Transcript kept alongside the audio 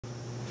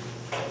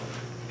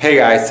Hey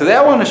guys, today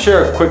I want to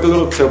share a quick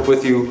little tip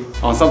with you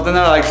on something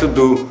that I like to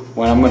do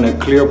when I'm going to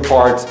clear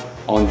parts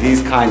on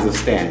these kinds of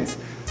stands.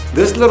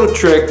 This little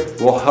trick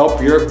will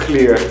help your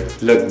clear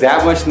look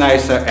that much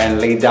nicer and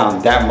lay down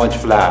that much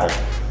flatter.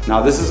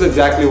 Now this is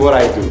exactly what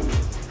I do.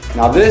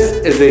 Now this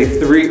is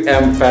a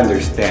 3M fender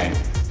stand,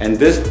 and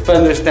this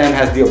fender stand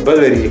has the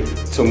ability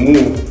to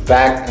move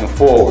back and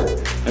forward.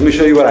 Let me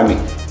show you what I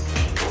mean.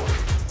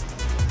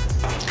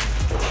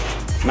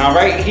 Now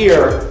right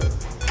here,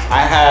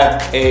 I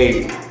have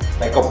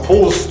like a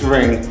pull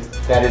string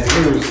that is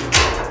used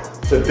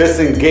to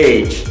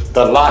disengage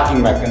the locking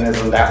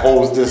mechanism that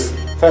holds this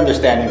fender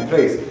stand in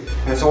place.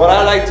 And so what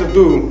I like to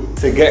do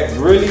to get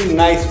really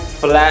nice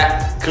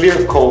flat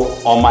clear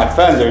coat on my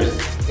fenders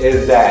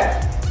is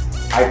that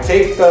I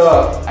take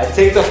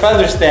the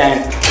fender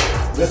stand,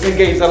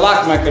 disengage the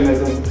lock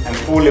mechanism, and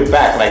pull it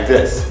back like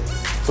this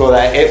so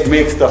that it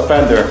makes the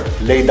fender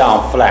lay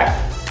down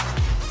flat.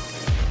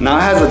 Now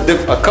it has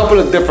a couple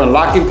of different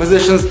locking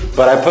positions,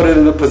 but I put it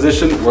in the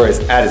position where it's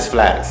at its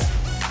flattest.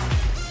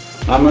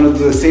 I'm going to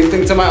do the same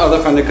thing to my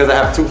other fender because I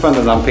have two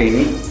fenders I'm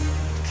painting.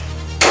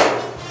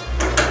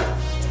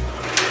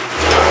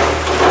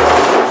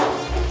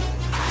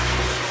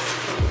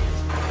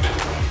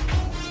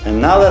 And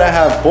now that I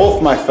have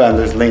both my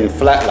fenders laying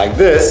flat like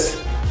this,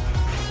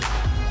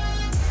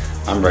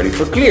 I'm ready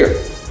for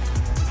clear.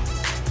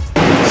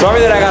 Sorry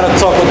that I gotta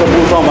talk with the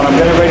booth on, but I'm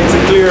getting ready to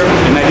clear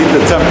and I need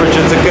the temperature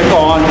to kick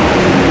on.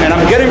 And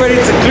I'm getting ready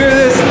to clear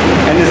this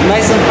and it's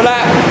nice and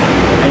flat.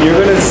 And you're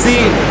gonna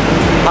see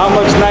how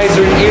much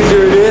nicer and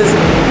easier it is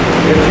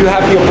if you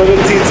have the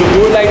ability to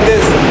do it like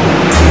this,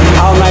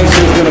 how nicer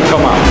it's gonna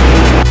come out.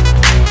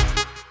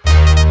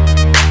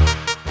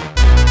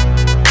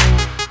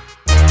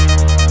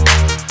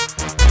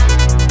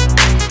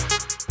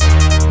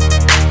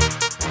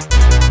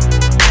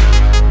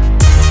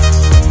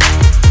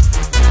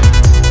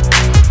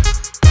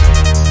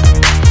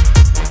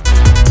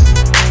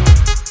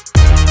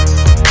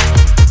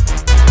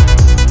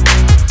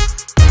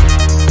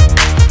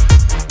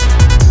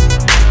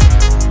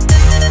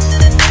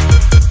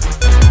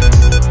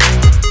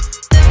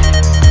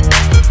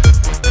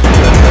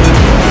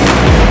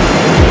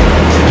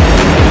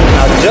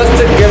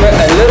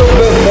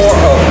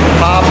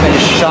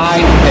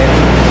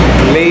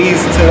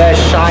 To that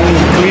shiny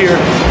clear,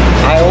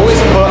 I always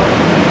put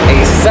a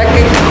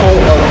second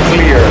coat of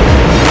clear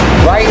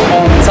right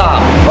on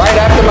top. Right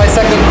after my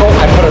second coat,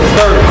 I put a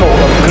third coat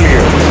of clear,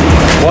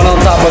 one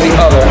on top of the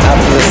other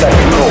after the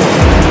second coat,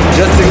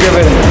 just to give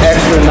it an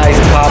extra nice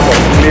pop of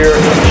clear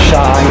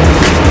shine,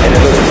 and it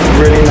looks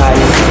really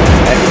nice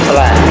and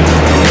flat.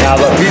 Now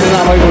the reason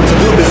I'm able to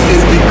do this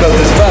is because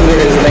this fender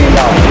is laying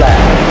down flat.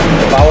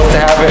 If I was to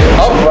have it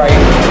upright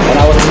and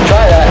I was to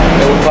try that,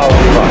 it would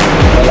probably run.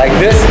 But like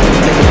this,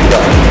 it could be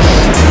done.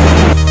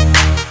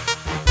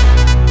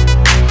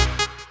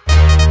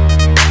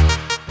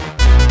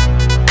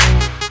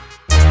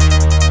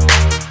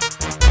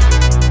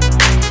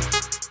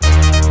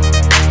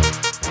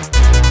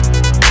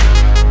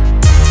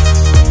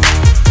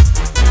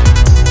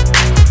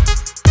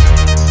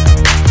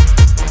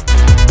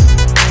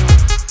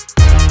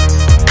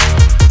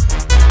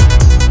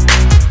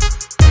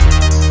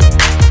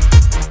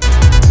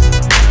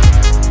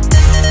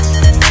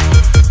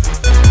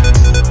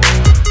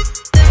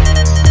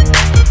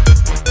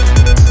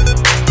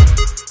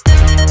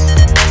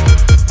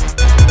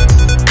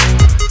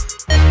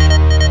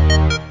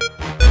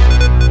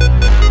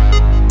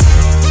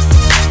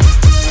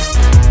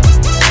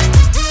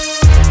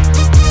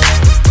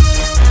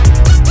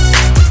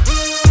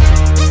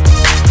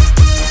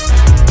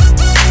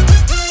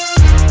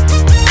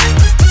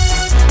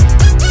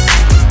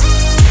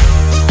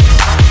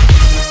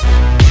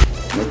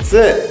 That's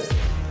it.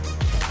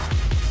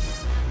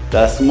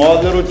 That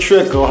small little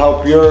trick will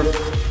help your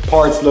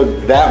parts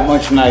look that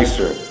much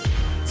nicer.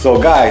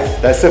 So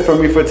guys, that's it for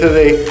me for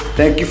today.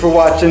 Thank you for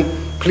watching.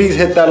 Please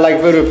hit that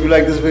like video if you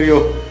like this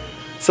video.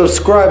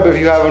 Subscribe if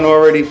you haven't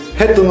already.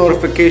 Hit the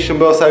notification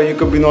bell so you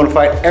can be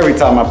notified every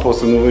time I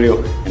post a new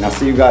video. And I'll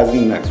see you guys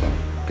in the next one.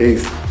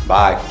 Peace.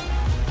 Bye.